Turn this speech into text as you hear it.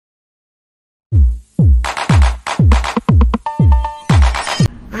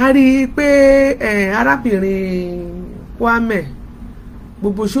a rí i pé arábìnrin Kwame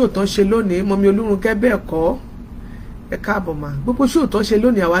gbogbo ṣó tán ṣe lónìí mọ́mí Olúrunkẹ́ bẹ́ẹ̀ kọ́ ẹ káàbọ̀ mà gbogbo ṣó tán ṣe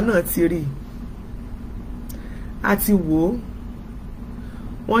lónìí àwa náà ti rí a ti wò ó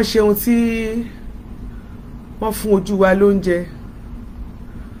wọ́n ṣe ohun tí wọ́n fún ojú wa lóúnjẹ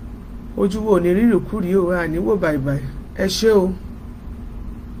ojú wo ní rírìkúrì o àníwò bàìbàì ẹ ṣé o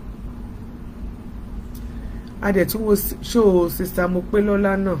a dẹ̀ tún wo ṣó sista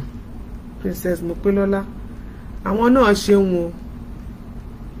Mopelola náà Princess Mopelola àwọn náà ṣeun o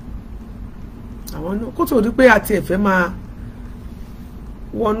àwọn náà kó tó di pé àti ẹ̀fẹ́ máa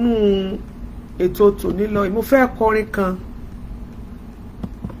wọnú ètò tòní lọ mo fẹ́ kọrin kan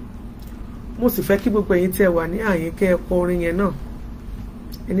mo sì fẹ́ kí gbogbo ẹ̀yin tẹ́ wà ní àyín kẹ́ ẹ kọ orin yẹn náà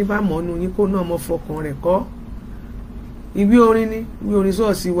ẹni bá mọ̀ ọ́nù yín kó náà mọ̀ fọkàn rẹ̀ kọ́ ìwé orin ni ìwé orin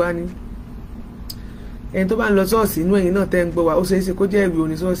ṣọ́ọ̀ṣì wa ni ẹni tó bá ń lọ ṣọ́ọ̀ṣì inú ẹ̀yin náà tẹ́ ń gbọ́ wa ó ṣeé ṣe kó jẹ́ ìwé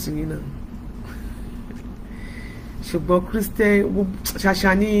orin ṣọ́ọ̀ṣì yín náà ṣùgbọ́n Christian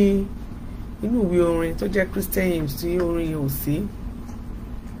ṣàṣà ní inú ìwé orin tó jẹ́ Christian hymns tí orin yẹn ò sí.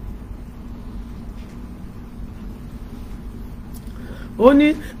 ó ní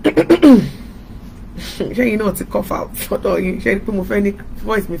ṣẹ́yìn náà ti cough out fọ́dọ̀ yín ṣe pé mo fẹ́ ní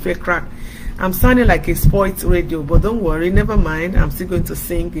voice mi fẹ́ crack. I'm sounding like a spoilt radio, but don't worry, never mind, I'm still going to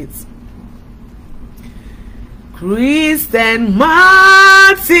sing it. Christian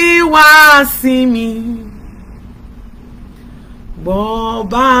Marty wá sí mi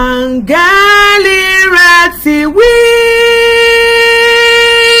bọ̀bángẹ́lì rẹ̀ ti wí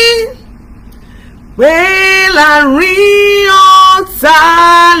pé láàrin ọ̀tá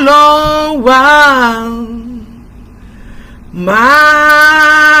ló wà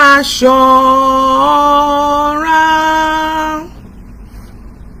máa ṣọ́ra.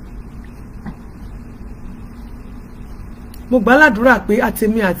 Mo gbàládùra pé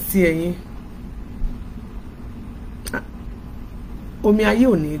àtèmi àti ẹ̀yin omi ayé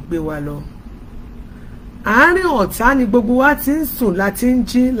ò ní gbé wa lọ. Àárín ọ̀tá ni gbogbo wa ti ń sùn, láti ń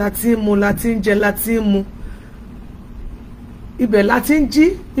jí, láti ń mu, láti ń jẹ, láti ń mu. Ibẹ̀ láti ń jí,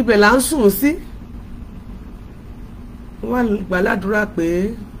 ibẹ̀ là ń sùn sí. Wọ́n gbàládùra pé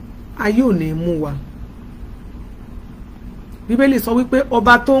ayé ò ní mú wa. Bíbélì sọ wípé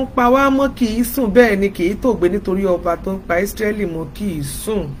ọba tó ń pa wá mọ́ kì í sùn, bẹ́ẹ̀ ni kì í tòògbé, nítorí ọba tó ń pa Ísírẹ́lì mọ́ kì í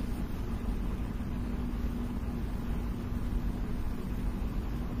sùn.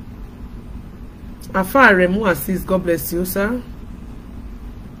 Àfáà rẹ̀ mú Azeez, God bless you sir.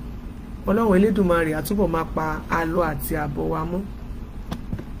 Ọlọ́run Elédùmarè àtúbọ̀ máa pa àlọ àti àbọ̀ wa mọ́.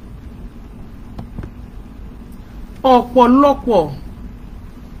 Ọ̀pọ̀lọpọ̀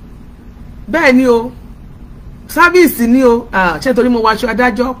bẹ́ẹ̀ ni o, sábìsì ni o, ṣé torí mo wọ aṣọ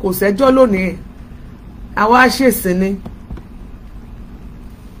adájọ́ kò sẹ́jọ́ lónìí, àwa ṣèṣìn ni.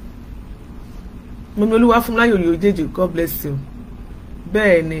 Mo ní Olúwa fún láyò yóò jẹ́jẹ́, God bless you.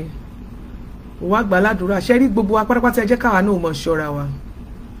 Bẹ́ẹ̀ ni wá gbàládùra ṣe rí gbogbo wa pátápátá, ẹ jẹ́ káwa náà mọ̀ ṣọ́ra wa.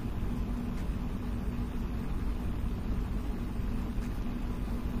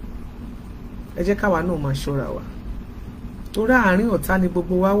 Ẹ jẹ́ káwa náà mọ̀ ṣọ́ra wa. Torí àárín ọ̀tá ni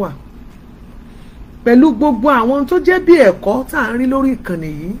gbogbo wa wà. Pẹ̀lú gbogbo àwọn tó jẹ́ bí ẹ̀kọ́ tá à ń rí lórí ìkànnì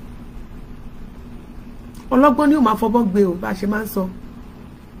yìí. Ọlọ́gbọ́n ni ó máa fọgbọ́n gbé o, bá a ṣe máa ń sọ.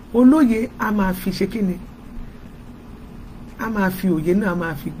 Olóye a máa fi ṣe kíni? A máa fi òye náà a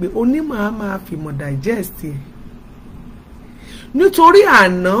máa fi gbé, onímọ̀ a máa fi mọ̀ digest ẹ̀. Nítorí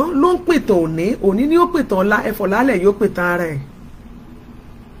àná ló ń pìtàn òní, òní ni ó pìtàn ọ̀la, ẹ̀fọ́ lálẹ́ yóò pìtàn ara ẹ̀.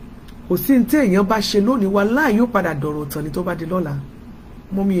 Kò sí ní tí èèyàn bá ṣe lónìí wa láì yóò padà dọ̀rọ̀ tán ni tó bá di lọ́la.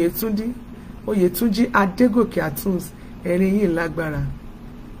 Mọ́mí Oyètúnjí Adégòkè Atuns, ẹ̀rín yìí lágbára.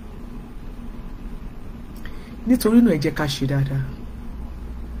 Nítorí náà ẹ jẹ́ ká ṣe dáadáa.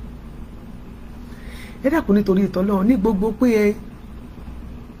 Ẹ dákun nítorí ìtọ́lọ́run ní gbogbo pé ẹ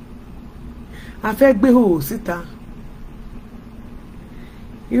a fẹ́ gbé hòhò síta.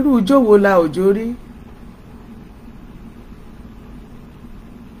 Irú ijó wo la òjò rí?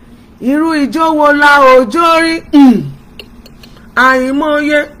 Irú ijó wo la òjò rí?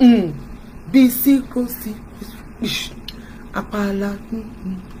 Àìmọye bí síkòsí apala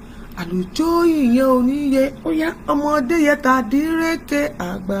àlùjọ ìyẹn oníye ó yá ọmọdé yẹ tàdírẹ́kẹ́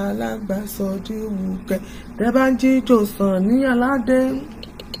àgbàlagbà sọdí wùkẹ́ tẹ́bá ń jíjò sàn ní aládé.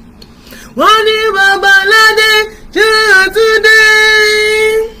 Wọ́n ní bàbá aládé ṣe àtúndé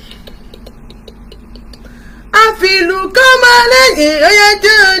àfìlù kan máa lẹ́yìn ọyá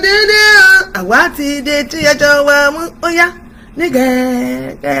jẹ́ òdédé àwa ti dé tí ẹjọ́ wa mú ó yá ní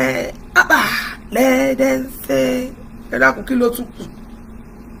gẹ́gẹ́ àbá lẹ́dẹ̀ẹ́sẹ̀ ẹ dákun kí ló tún kù.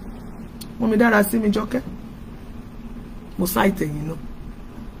 Mo mi dára sí mi Jọkẹ́, mo sáìtì ẹ̀yìn náà.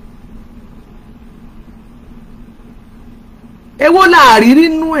 èwo la rí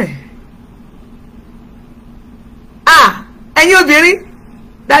nínú ẹ̀. Ẹ̀yin obìnrin,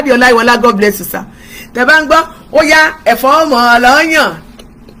 Daddy Ọláyíwọlá, God bless you sir. Tẹ́ bá ń gbọ́, ó yá ẹ̀fọ́ ọmọ ọlọ́yàn,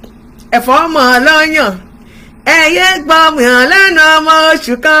 ẹ̀fọ́ ọmọ ọlọ́yàn, ẹ̀yẹ gbọ́mọ̀ lẹ́nu ọmọ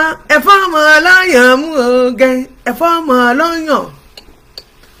oṣù kan, ẹ̀fọ́ ọmọ ọlọ́yàn mú oge, ẹ̀fọ́ ọmọ ọlọ́yàn,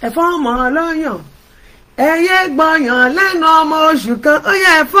 ẹ̀fọ́ ọmọ ọlọ́yàn, ẹ̀yẹ gbọ́yàn lẹ́nu ọmọ oṣù kan, ó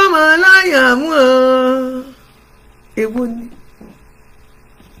yá ẹ̀fọ́ ọmọ ọlọ́yàn mú o. Èwo ni?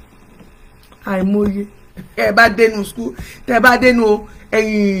 Àìmọye. Ẹ bá dénú school, tẹ́ bá dénú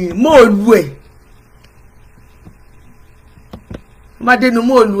ẹ̀yìn móòlù ẹ̀, bá dénú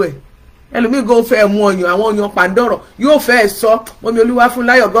móòlù ẹ̀, ẹlòmíì gan fẹ́ mú ọyàn, àwọn ọyàn pàǹdọ̀rọ̀ yóò fẹ́ sọ, mọ́mí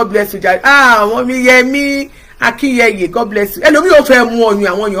Olúwafúnláyọ̀, God bless you jàre, mọ́mí Yẹmí Akínyẹyè, God bless you, ẹlòmíì yóò fẹ́ mú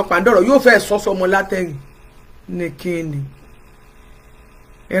ọyàn, àwọn ọyàn pàǹdọ̀rọ̀ yóò fẹ́ sọ sọmọ látẹ̀yìn ní kíni,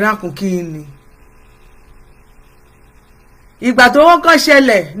 ẹ̀rákùn kíni. Ìgbà tó wọ́n kọ́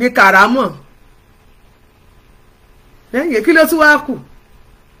ṣẹlẹ̀ ní Kàrámọ̀, lẹ́yìn kí ló tún wá kù?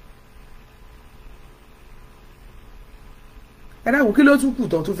 Ẹ dáwọ́ kí ló tún kù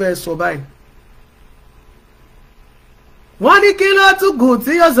tán tó fẹ́ sọ báyìí? Wọ́n ní kí ló tún kù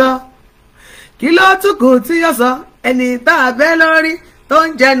tí yóò sọ, kí ló tún kù tí yóò sọ, ẹni tá a bẹ́ lórí tó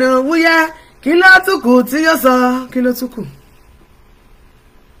ń jẹnu wúyẹ́, kí ló tún kù tí yóò sọ, kí ló tún kù?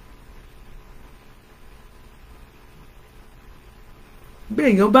 Bí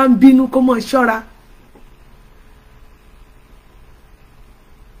èèyàn bá ń bínú kó mọ́ ṣọ́ra.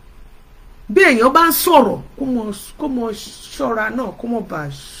 Bí èèyàn bá ń sọ̀rọ̀ kó mọ́ ṣọ́ra náà, kó mọ́ bá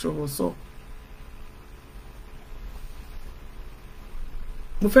sọ̀rọ̀ sọ.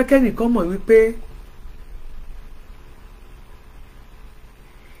 Mo fẹ́ kẹ́nìkan mọ̀ wípé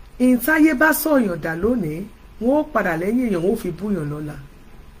ìntáyé bá sọ̀yàn dà lónìí, wọ́n ó padà lẹ́yìn èèyàn, wọ́n ó fi búyàn lọ́la.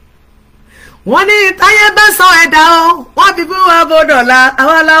 Wọ́n ní ìtáyé bá sọ ẹ̀dá o, wọ́n fi fún wa bọ́dọ̀la,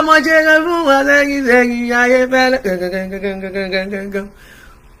 àwọn alámọ̀jẹ́ kan fún wọn sẹ́yìn ayé fẹ́lẹ́ gangan.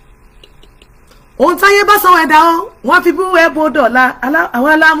 Ohun táyé bá sọ ẹ̀dá o, wọ́n fi fún wa bọ́dọ̀la,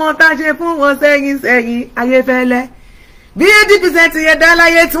 àwọn alámọ̀táṣe fún wọn sẹ́yìn ayé fẹ́lẹ́. Bí 80% yẹn dá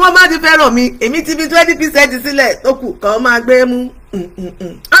láyé tí wọ́n bá ti fẹ́ràn mi, èmi ti fi 20% sílẹ̀ tó kù kan máa gbé mú.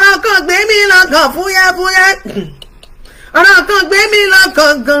 Ọ̀rọ̀ kan gbé mi lọ́kàn fúyẹ́fúyẹ́, ọ̀rọ̀ kan gbé mi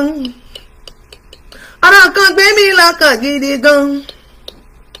lọ́kàn gan, ọ̀rọ̀ kan gbé mi lọ́kàn gidi gan.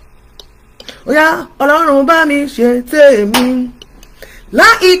 Ó yá Ọlọ́run bá mi ṣe tèmi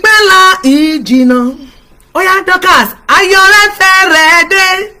láìpẹ́ láìjìnà. Ó yá Dorcas, ayọ̀ rẹ̀ fẹ́rẹ̀ dé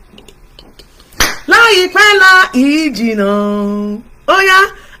láìpẹ́ láìjìnà. Ó yá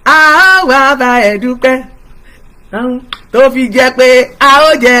a ó wá bá ẹ dúpẹ́ tó fi jẹ́ pé a ó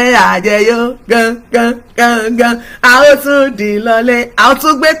jẹ àjẹyó gan, a ó tún dì lọlé, a ó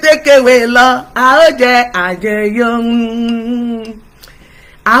tún gbé tékèwé lọ, a ó jẹ àjẹyó,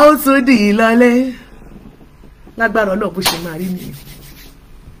 a ó tún dì lọlé. Lágbára Ọlọ́run bó ṣe máa rí nìyẹn.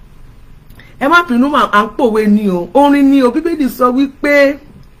 Ẹ má bínú, à ń pòwe ni o, orin ni o. Bíbélì sọ wípé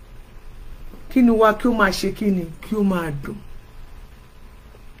kí ni wa kí ó máa ṣe kí ni, kí ó máa dùn,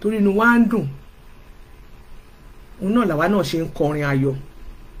 torí inú wa ń dùn, òun náà làwa náà ṣe ń kọrin ayọ̀.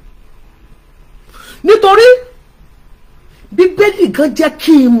 Nítorí Bíbélì gan jẹ́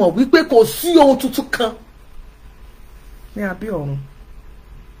kí n mọ̀ wípé kò sí ohun tuntun kan ní abẹ́ ọ̀run.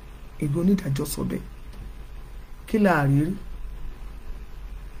 Ìwé onídàájọ́ sọ bẹ́ẹ̀. Kí la rí rí?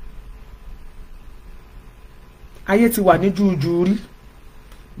 Ayé ti wà ní jújú rí.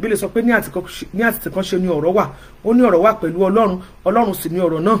 Bíbélì sọ pé ní àtìkọ́ ṣe ni ọ̀rọ̀ wà, ó ní ọ̀rọ̀ wà pẹ̀lú Ọlọ́run, Ọlọ́run sì ni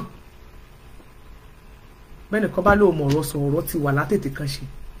ọ̀rọ̀ náà. Bẹ́ẹ̀ni kan bá lóò mọ̀ ọ̀rọ̀ sọ, ọ̀rọ̀ ti wà látètè kan ṣe.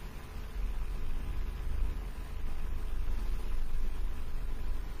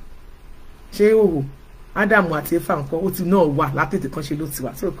 Ṣé òwò Ádámù àti Éfà nǹkan ó ti náà wà látètè kan ṣe ló ti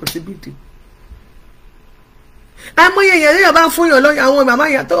wà, tí ò kàn sí bìdì. Àìmọye èèyàn léèyàn bá fún yàn lọ́yàn, àwọn màmá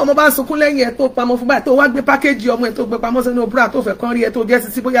yẹn tó ọmọ bá sunkún lẹ́yìn ẹ̀ tó pamọ́ fún báyìí, tó wá gbé pákéjì ọmọ ẹ̀ tó gbé pamọ́ sínú búrà tó fẹ́ kán rí ẹ tó jẹ́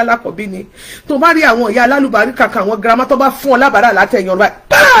sísí bóyá lákọ̀bí ni. Tó bá rí àwọn ìyá alálùbárí kàkà àwọn girama tó bá fún ọ lábàárà látẹ̀yàn ọ̀rọ̀ báyìí,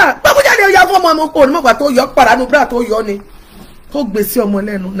 pàmòjáde ọ̀yà fún ọmọ kò ní mọ̀gbà tó yọ pàdánù búrà tó yọ ni tó gbé sí ọmọ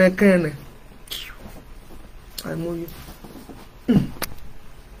lẹ́nu nẹ́kẹ́rẹ́. Àìmọye.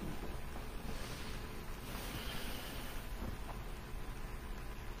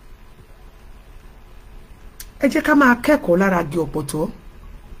 Ẹ jẹ́ ká máa kẹ́kọ̀ọ́ lára igi ọ̀pọ̀tọ́.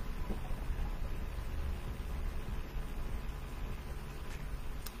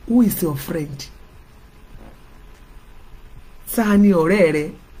 Who is your friend? Ta ni ọ̀rẹ́ rẹ?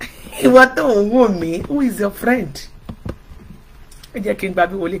 Ìwọ tó ń wò mí, who is your friend? Ẹ jẹ́ kí n gba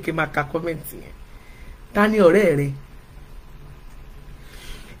bí wọlé kí n máa ka kọ́mẹ́ǹtì yẹn. Ta ni ọ̀rẹ́ rẹ?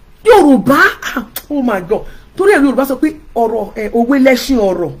 Yorùbá, oh my God, torí ẹ̀rí Yorùbá sọ pé ọ̀rọ̀ òwe lẹ́ṣin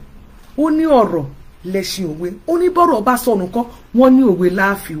ọ̀rọ̀, ó ní ọ̀rọ̀ lẹ́ṣin òwe, ó ní bọ́rọ̀ bá sọnù kọ́ wọ́n ní òwe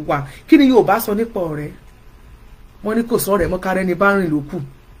láàfin wà. Kí ni Yorùbá sọ nípa ọ̀rẹ́? Wọ́n ní kò sọ̀rẹ́ mọ́ kárẹ́ni bá rìn lókù.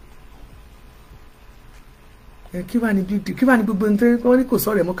 Kí wá ní gbogbo nǹkan wọ́n ní kò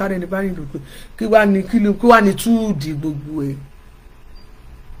sọ̀rẹ́ mọ́ kárẹ́ni bá rìn lókù, kí wá ní túùdì gbogbo ẹ̀.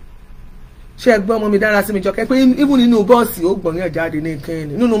 Ṣé ẹgbọ́n ọmọ mi dára sí mi jọ kẹ́ pé even nínú bọ́ọ̀sì ó gbọ̀nyàn jáde ní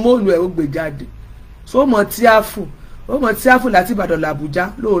ìkẹyìn nínú móòlù ẹ̀ ó gbé jáde. So ó mọ̀ tíáfù láti Ìbàdàn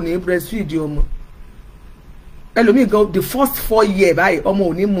làbújá lóòní breastfeed ọmọ. Ẹlòmíì gan the first 4 years báyìí ọmọ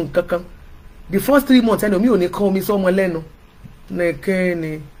ò ní mu kankan. The first 3 months ẹlòmíì ò ní kán omi sọ́mọ lẹ́nu.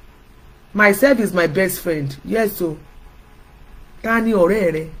 Nìkẹ́ni. Myself is my best friend. Yes o. Ta ni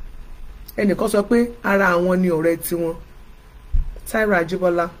ọ̀rẹ́ rẹ? Ẹnìkan sọ pé ara àwọn ni ọ̀rẹ́ tiwọn. Tyra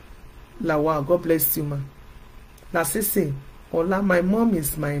Ajibola. Lawa, God bless you, ma. Lasisi, Ola, my mom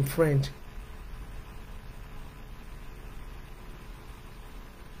is my friend.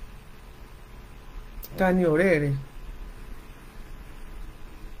 Tani ọ̀rẹ́ rẹ̀.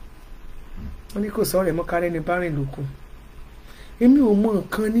 Wọ́n ní kò sọ̀rọ̀ mọ́ kárẹ́ ní bárìn lókun. Èmi ò mọ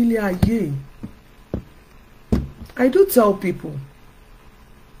nǹkan nílé ayé. I do tell people.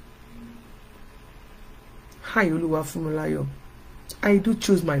 Hi, Oluwafúnmiláyọ̀. I do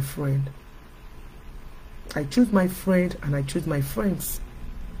choose my friend. I choose my friend and I choose my friends.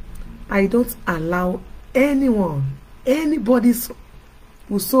 I don't allow anyone, anybody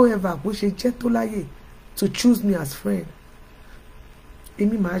whosoever, bó ṣe jẹ́ tó láyé, to choose me as friend.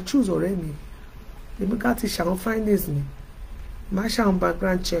 Èmi máa choose ọ̀rẹ́ mi. Èmi ká ti ṣàwọn findings mi. Máa ṣàwọn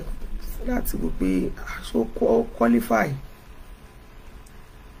background check láti wò pé so qualify.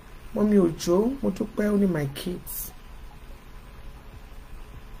 Mọ́mí Òjó, mo dúpẹ́ ó ní my kids.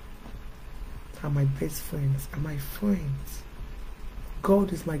 Are my best friends, are my friends.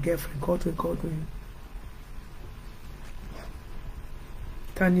 God is my girlfriend, Godwin.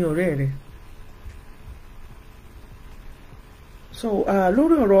 Ta ni ọ̀rẹ́ rẹ? So,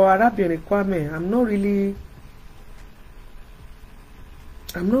 lórí ọ̀rọ̀ arábìnrin Kwame, I'm not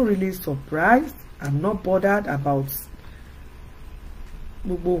really surprised. I'm not bothered about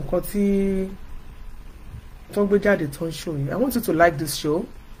gbogbo nǹkan tí tó ń gbé jáde tó ń show yìí. I want you to like this show.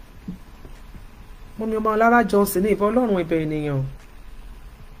 Mọ́mí ọmọ Ọlára Johnson ní ìbọn Ọlọ́run ibẹ̀ ènìyàn.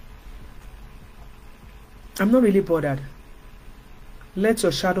 I'm not really bothered. Let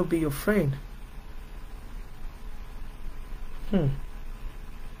your shadow be your friend.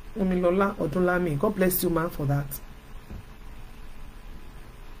 Mopelola Odunlami, God bless you, man, for that.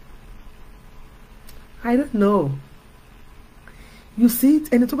 I don't know. You see it,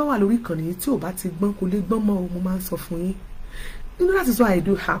 ẹni tó bá wà lórí ìkànnì tí ò bá ti gbọ́n kò lè gbọ́n mọ́ o, mo máa ń sọ fún yín. You know, that is why I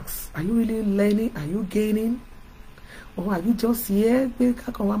do hacks. Are you really learning? Are you gaining? Or are you just here?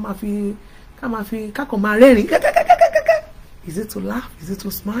 Is it to laugh? Is it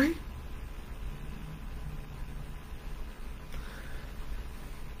to smile?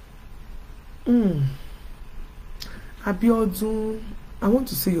 Abiodun, I want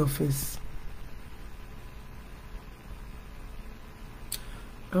to see your face.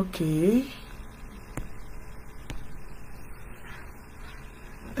 Okay.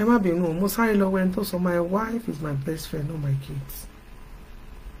 Emma Binu, Mosari Lowento, so my wife is my best friend, not my kids.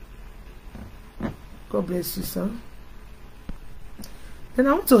 God bless you, sir. Then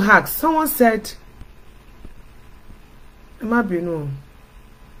I want to ask, someone said, Emma Binu,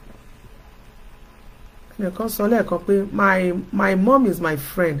 my mom is my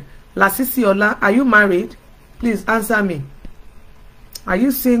friend. Lasisi Ola, are you married? Please answer me. Are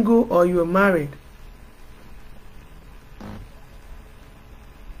you single or you are married?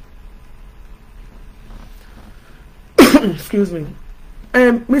 Excuse me.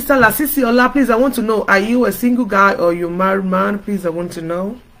 Mr. Lasisi Ola, please, I want to know, are you a single guy or you married man? Please, I want to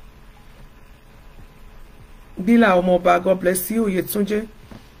know. Bila Omoba, God bless you. Yetunje.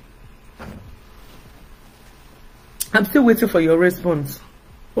 I'm still waiting for your response.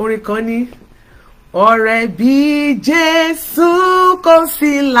 Orikoni. Ọ̀rẹ́ bí Jésù kò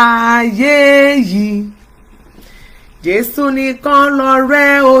sí láyé yìí. Jésù nìkan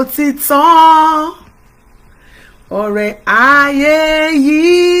lọ̀rẹ́ òtítọ́. Ọ̀rẹ́ ayé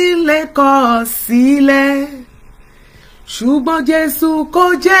yìí lè kọ̀ sílẹ̀. Ṣùgbọ́n Jésù kò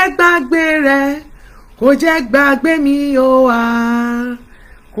jẹ́ gbàgbé rẹ̀, kò jẹ́ gbàgbé mi ó wá.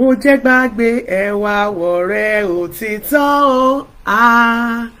 Kò jẹ́ gbàgbé ẹwà wọ̀rẹ́ òtítọ́ ó.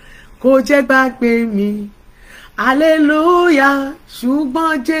 Kò jẹ́ gbàgbé mi, hallelujah.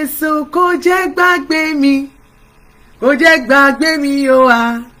 Ṣùgbọ́n Jésù kò jẹ́ gbàgbé mi, kò jẹ́ gbàgbé mi ó wá.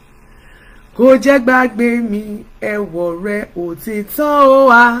 kò jẹ́ gbàgbé mi ẹ̀wọ̀ rẹ òtítọ́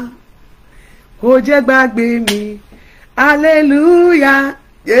wa kò jẹ́ gbàgbé mi hallelujah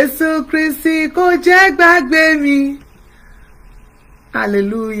Jésù Kristi kò jẹ́ gbàgbé mi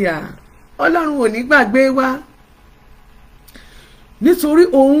hallelujah. Ọlọ́run ò ní gbàgbé wa nítorí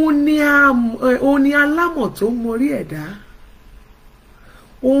òun ni alámọ̀ tó mórí ẹ̀dá,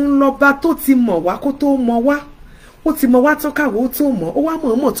 òun lọ́ba tó ti mọ̀ wá kó tó mọ̀ wá, ó ti mọ̀ wá tó káwé ó tó mọ̀, ó wá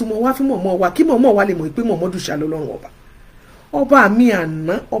mọ̀ọ́mọ̀ tó mọ̀ wá fún mọ̀mọ́ wa kí mọ̀mọ́ wa lè mọ̀ pé Muhammadu ṣá lọ́lọ́run ọba mi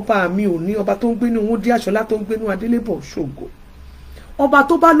àná, ọba mi òní, ọba tó ń gbénú wọn dí Aṣọlá tó ń gbénú Adélébọ̀ ṣògo, ọba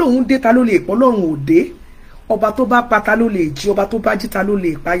tó bá lóun dé ta ló lè pọ̀ lọ́run òde, ọba tó bá pa ta ló lè jí, ọba tó bá jí ta ló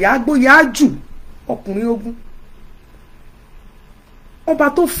lè pa, yàágbó yáájù ọkùnrin ogun, ọba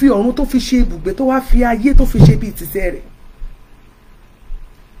tó fi ọ̀run tó fi ṣe ibùgbé tó wá fi ayé tó fi ṣe bíi tìṣẹ́ rẹ̀.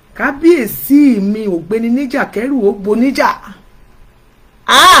 Kábíyèsí mi ògbéni níjà kẹrù ó bo níjà,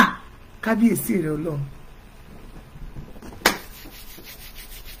 kábíyèsí rẹ̀ Ọlọ́run.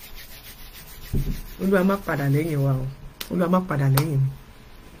 Olúwa má padà lẹ́yìn wa o, Olúwa má padà lẹ́yìn mi.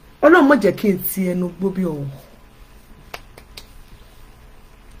 Ọlọ́run má jẹ́ kí n ti ẹnu gbó bí ọ̀wọ̀.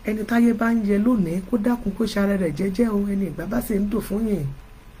 Ẹni táyé bá ń yẹ lónìí kó dákun kó ṣara rẹ̀ jẹ́jẹ́ o, ẹni ìgbà bá sì ń dùn fún yín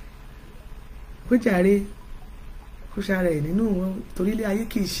kó jàre kó ṣara ẹ̀ nínú wọn, torí ilé ayé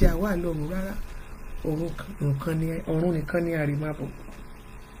kì í ṣe àwa lọ́run rárá, ọ̀run nìkan ni àrèmábọ̀.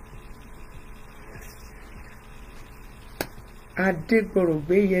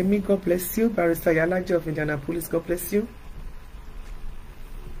 Adégbòrògbé Yẹmí, God bless you. Barrister Iyalaje of Indianapolis, God bless you.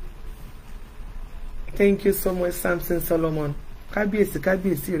 Thank you so much, Samson Solomon.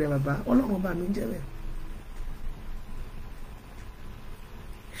 Kábíyèsí rẹ bàbá, Ọlọ́run bá mi jẹ́ bẹ́ẹ̀.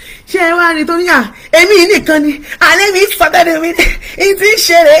 Ṣé ẹ wá ní tó ní èmi nìkan ni alẹ́ mi sọ́tẹ́lẹ̀ mi ní ti ń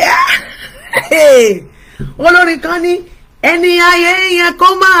ṣeré olórin kan ní ẹni ayé yẹn kó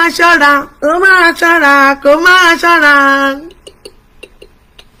máa ṣọ́ra kó máa ṣọ́ra kó máa ṣọ́ra,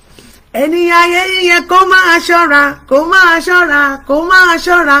 ẹni ayé yẹn kó máa ṣọ́ra kó máa ṣọ́ra kó máa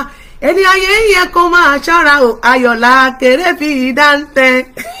ṣọ́ra, ẹni ayé yẹn kó máa ṣọ́ra o ayọ̀lá kéré fi dáńtẹ́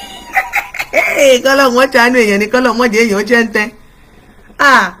kọ́lọ́mọ́ ṣàánú èèyàn ní kọ́lọ́mọ́ jẹ́ èèyàn jẹ́ ń tẹ́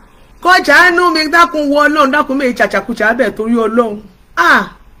kọ́ ṣàánú mi dákun wọ Ọlọ́run dákun mi ìṣàṣàkùṣà bẹ̀ torí Ọlọ́run.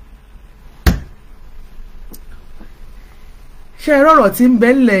 Ṣé rọ̀rọ̀ tí ń bẹ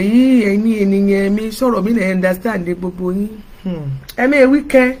ńlẹ̀ yìí ẹ̀yin ènìyàn mi sọ̀rọ̀ mi lè understand gbogbo yín ẹ̀mí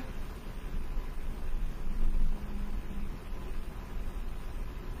wíkẹ́.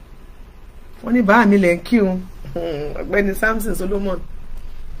 Wọ́n ní bàá mi lẹ̀ ń kírun ọ̀gbẹ́ni Samson Solomon.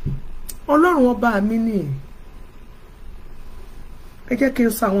 Ọlọ́run ọba mi ni ẹ jẹ́ kí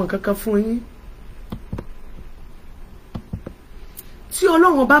n sọ àwọn nǹkan kan fún yín. Tí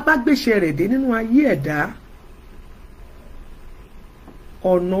Ọlọ́run ọba bá gbéṣẹ́ rẹ̀ dé nínú ayé ẹ̀dá,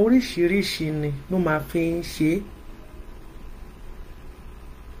 ọ̀nà oríṣiríṣi ni ló máa fi ń ṣe é.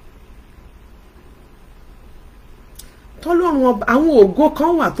 Tọ́lọ́run ọba àwọn ògo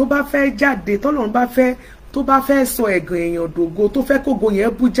kan wà tó bá fẹ́ jáde, tọ́lọ́run bá fẹ́ tó bá fẹ́ sọ ẹ̀gàn èèyàn dògo, tó fẹ́ kógo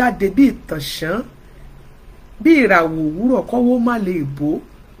yẹn bú jáde bí ìtànṣán, bí ìràwọ̀ òwúrọ̀ kọ́wọ́ má lè bò.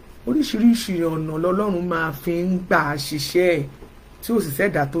 Oríṣiríṣi ọ̀nà lọ́lọ́run máa fi ń gbà ṣiṣẹ́ ẹ̀ tí ó sì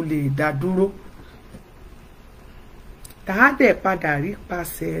ṣẹ̀dá tó lè dá dúró. Tàádẹ̀ padà rí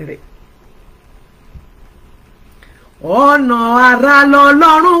pasẹ̀ rẹ̀. Ọ̀nà àrà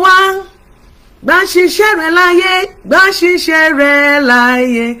lọ́lọ́run wá. Gbà ṣiṣẹ́ rẹ̀ láyé, gbà ṣiṣẹ́ rẹ̀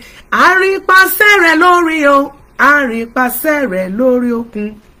láyé, àrípasẹ̀ rẹ̀ lórí o, àrípasẹ̀ rẹ̀ lórí òkun.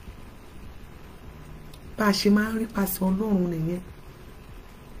 Bá a ṣe máa ń rí pasẹ̀ Ọlọ́run nìyẹn,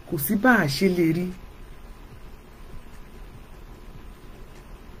 kò sí bá a ṣe lè rí.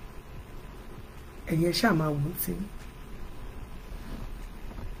 Ẹ̀yin ṣáà máa wò ó tí.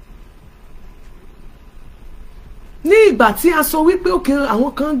 Ní ìgbà tí a sọ wípé òkè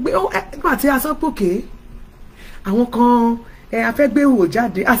àwọn kan gbé nígbà tí a sọ pé òkè àwọn kan a fẹ́ gbé wò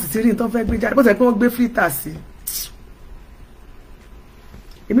jáde, a sì ti rí nǹkan fẹ́ gbé jáde bó ṣe pé wọ́n gbé fílítà sí.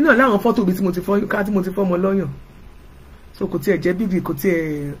 Èmi náà láwọn fọ́tò bí tí mo ti fọ́ ọmọ lọ́yàn, so kò tiẹ̀ jẹ́ bíbí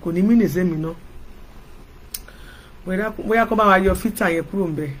kò ní mí nìṣẹ́ mi náà. Bóyá kó bá wa yọ fílítà yẹn kúrò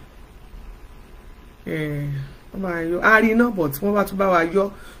ń bẹ̀. Wọ́n bá yọ a rí iná bọ̀ tí wọ́n bá tún bá wa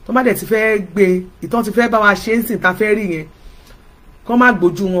yọ tó bá dẹ̀ ti fẹ́ gbé ìtàn ti fẹ́ bá wa ṣe ń sìn ta fẹ́ rí yẹn kọ́ má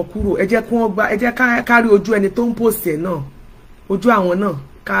gbójú wọn kúrò, ẹ jẹ́ ká rí ojú ẹni tó ń pòsì ẹ̀ náà, ojú àwọn náà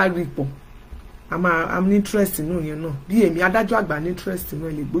ká rí pọ̀. I'm ní interest nínú yẹn náà, bí èmi adájọ́ àgbà ní interest nínú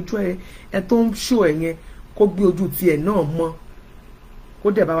ẹ lè gbójú ẹ tó ń ṣó ẹ yẹn kó gbé ojú tiẹ̀ náà mọ́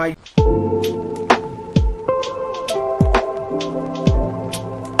kó dẹ̀ bá wa.